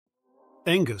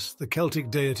Aengus, the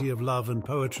Celtic deity of love and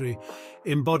poetry,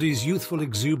 embodies youthful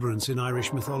exuberance in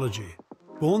Irish mythology.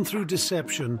 Born through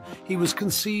deception, he was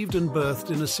conceived and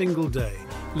birthed in a single day,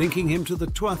 linking him to the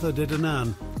Tuatha De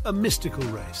Danann, a mystical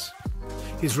race.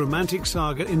 His romantic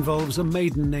saga involves a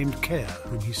maiden named Care,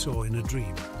 whom he saw in a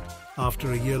dream.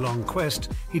 After a year-long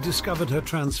quest, he discovered her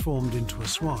transformed into a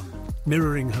swan.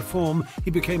 Mirroring her form, he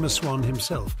became a swan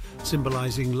himself,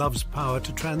 symbolizing love's power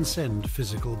to transcend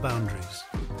physical boundaries.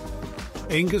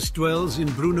 Aengus dwells in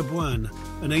Brúnabuin,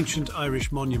 an ancient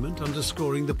Irish monument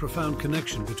underscoring the profound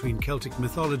connection between Celtic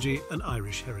mythology and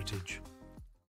Irish heritage.